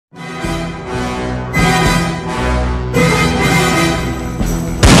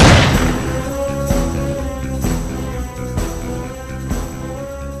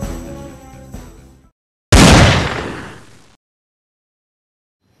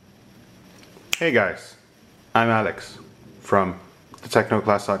Hey guys, I'm Alex from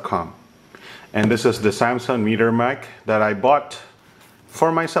thetechnoclass.com, and this is the Samson Meteor mic that I bought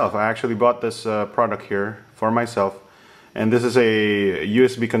for myself. I actually bought this product here for myself, and this is a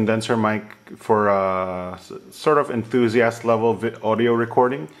USB condenser mic for sort of enthusiast level audio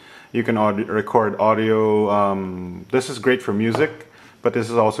recording. You can record audio. This is great for music, but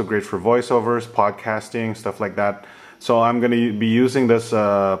this is also great for voiceovers, podcasting, stuff like that. So I'm going to be using this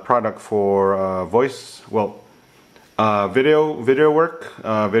product for video work,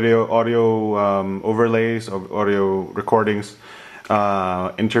 audio overlays, audio recordings,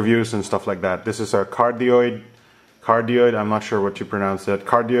 interviews and stuff like that. This is a cardioid, I'm not sure what you pronounce it,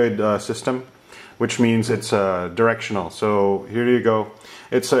 cardioid system, which means it's directional. So here you go.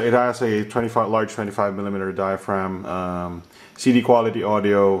 It has a large 25mm diaphragm, CD quality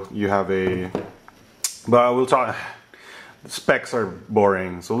audio. You have but we'll talk. The specs are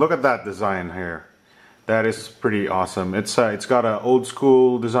boring, so look at that design here. That is pretty awesome. It's got an old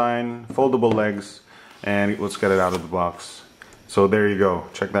school design, foldable legs, and let's get it out of the box. So there you go.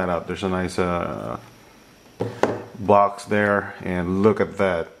 Check that out. There's a nice box there, and look at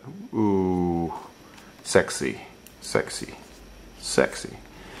that. Ooh, sexy, sexy, sexy,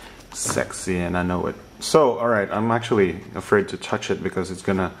 sexy, and I know it. So, all right, I'm actually afraid to touch it because it's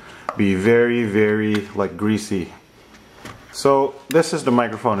gonna be very, very like greasy. So this is the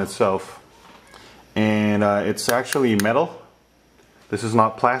microphone itself, and it's actually metal. This is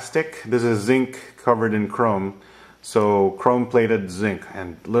not plastic. This is zinc covered in chrome, so chrome plated zinc.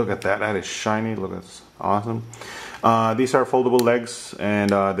 And look at that, that is shiny. Look, that's awesome. These are foldable legs,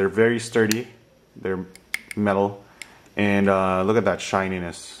 and they're very sturdy. They're metal, and look at that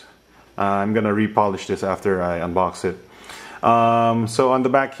shininess. I'm gonna repolish this after I unbox it. So on the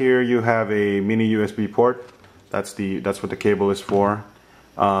back here you have a mini USB port. That's what the cable is for.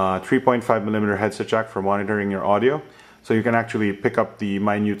 3.5mm headset jack for monitoring your audio, so you can actually pick up the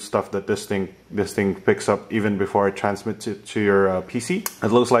minute stuff that this thing picks up even before it transmits it to your PC. It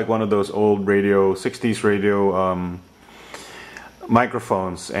looks like one of those old 60s radio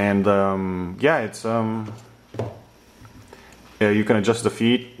microphones, and yeah, it's yeah, you can adjust the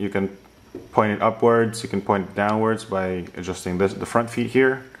feet. You can point it upwards. You can point it downwards by adjusting the front feet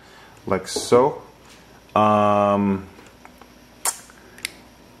here, like so.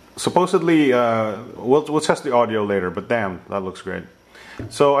 Supposedly we'll test the audio later, but damn, that looks great.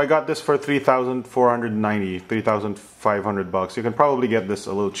 So I got this for $3,500. You can probably get this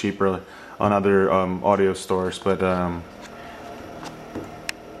a little cheaper on other audio stores, but I'm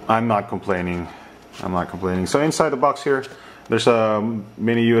not complaining. So inside the box here, there's a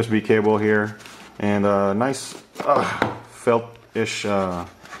mini USB cable here, and a nice felt-ish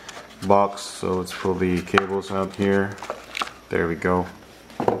box. So let's pull the cables out here. There we go.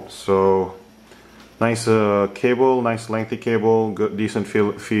 So nice cable, nice lengthy cable, good decent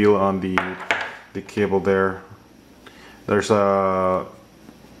feel on the cable there. There's a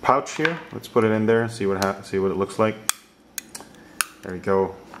pouch here. Let's put it in there. See what it looks like. There we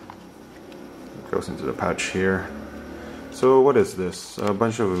go. It goes into the pouch here. So what is this? A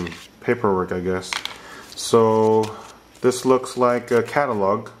bunch of paperwork, I guess. So this looks like a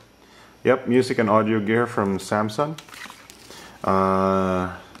catalog. Yep, music and audio gear from Samson.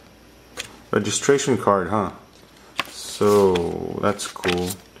 Registration card, huh? So that's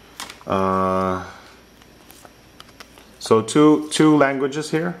cool. So two languages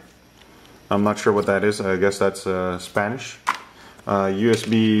here. I'm not sure what that is. I guess that's Spanish.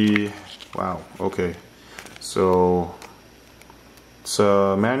 USB. Wow. Okay. So it's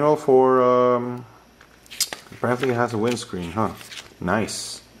a manual for. Apparently it has a windscreen, huh?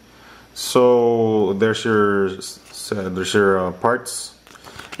 Nice. So there's your parts,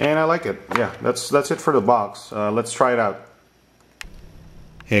 and I like it. Yeah, that's it for the box. Let's try it out.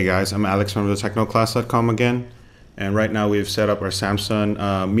 Hey guys, I'm Alex from thetechnoclass.com again, and right now we've set up our Samson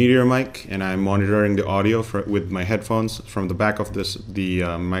Meteor mic, and I'm monitoring the audio with my headphones from the back of the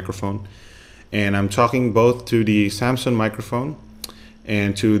microphone, and I'm talking both to the Samson microphone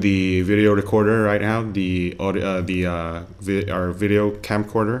and to the video recorder right now, our video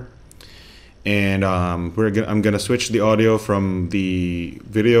camcorder. And I'm gonna switch the audio from the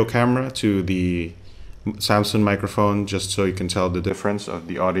video camera to the Samson microphone, just so you can tell the difference of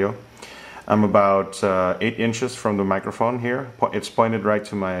the audio. I'm about 8 inches from the microphone here. It's pointed right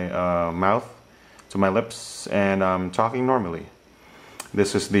to my mouth, to my lips, and I'm talking normally.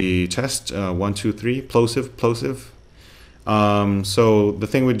 This is the test. 1, 2, 3. Plosive. So the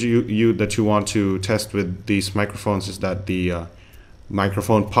thing with that you want to test with these microphones is that the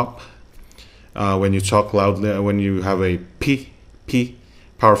microphone pop. When you talk loudly, when you have a P,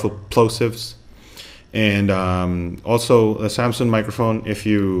 powerful plosives, And also a Samsung microphone, if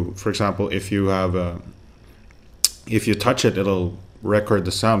you, for example, if you touch it, it'll record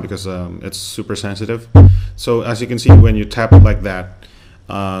the sound because it's super sensitive. So as you can see, when you tap it like that,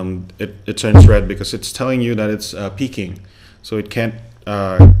 it turns red because it's telling you that it's peaking. So it can't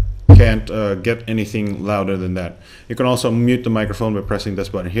get anything louder than that. You can also mute the microphone by pressing this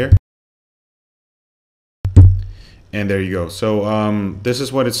button here. And there you go. So this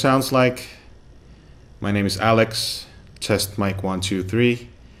is what it sounds like. My name is Alex, test mic 1 2 3.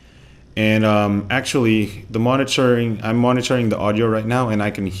 And actually I'm monitoring the audio right now, and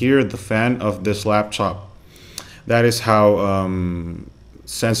I can hear the fan of this laptop. That is how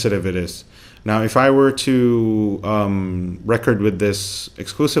sensitive it is. Now if I were to record with this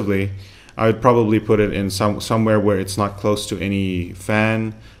exclusively, I would probably put it in somewhere where it's not close to any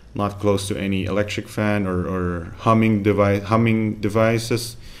fan, not close to any electric fan or humming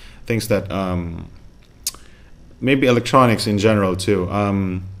devices, things that maybe electronics in general too.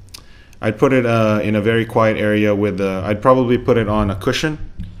 I'd put it in a very quiet area with I'd probably put it on a cushion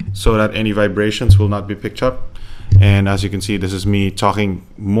so that any vibrations will not be picked up. And as you can see, this is me talking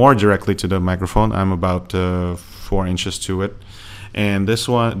more directly to the microphone. I'm about 4 inches to it, and this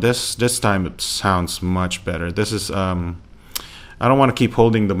time it sounds much better. This is I don't want to keep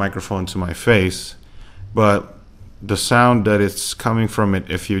holding the microphone to my face, but the sound that it's coming from it,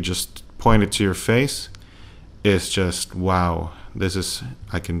 if you just point it to your face, is just wow.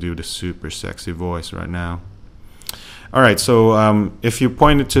 I can do the super sexy voice right now. All right, so if you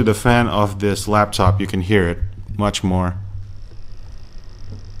point it to the fan of this laptop, you can hear it much more.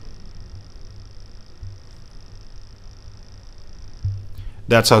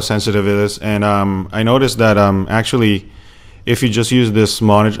 That's how sensitive it is. And I noticed that actually, if you just use this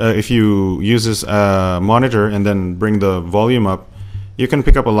monitor, monitor and then bring the volume up, you can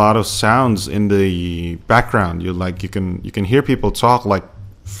pick up a lot of sounds in the background. You can hear people talk like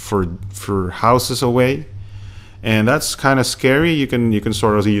for houses away, and that's kind of scary. You can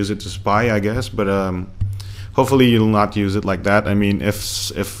sort of use it to spy, I guess, but hopefully you'll not use it like that. I mean,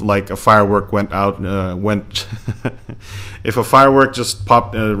 if like a firework went out, if a firework just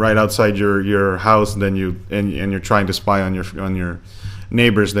popped right outside your house, then you're trying to spy on your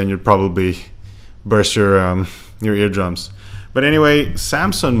neighbors, then you'd probably burst your eardrums. But anyway, this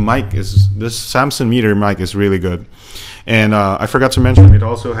Samson Meteor mic is really good, and I forgot to mention it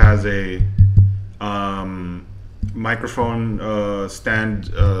also has a microphone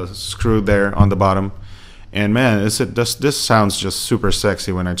stand screw there on the bottom. And man, this sounds just super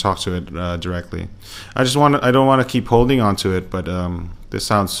sexy when I talk to it directly. I don't want to keep holding on to it, but this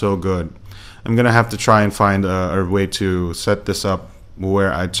sounds so good. I'm gonna have to try and find a way to set this up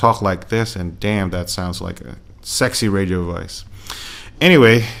where I talk like this, and damn, that sounds like a sexy radio voice.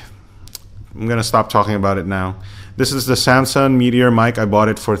 Anyway, I'm gonna stop talking about it now. This is the Samson Meteor mic. I bought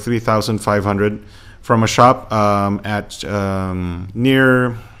it for $3,500 from a shop at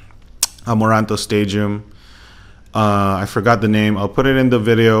near Amoranto Stadium. I forgot the name. I'll put it in the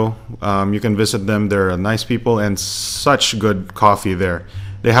video. You can visit them. They're nice people and such good coffee there.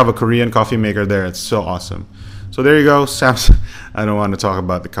 They have a Korean coffee maker there. It's so awesome. So there you go, Samson. I don't want to talk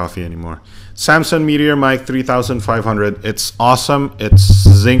about the coffee anymore. Samson Meteor mic 3500. It's awesome. It's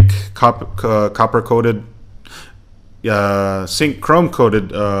zinc copper coated, zinc chrome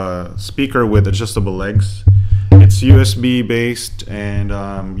coated speaker with adjustable legs. It's USB based,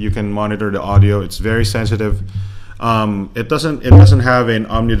 and you can monitor the audio. It's very sensitive. It doesn't have an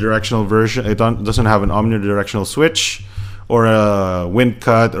omnidirectional version. It doesn't have an omnidirectional switch or a wind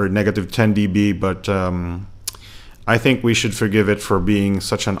cut or negative 10 dB, but I think we should forgive it for being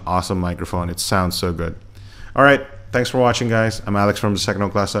such an awesome microphone. It sounds so good. All right, thanks for watching, guys. I'm Alex from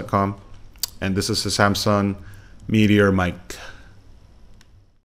thesecondhandclass.com, and this is the Samson Meteor mic.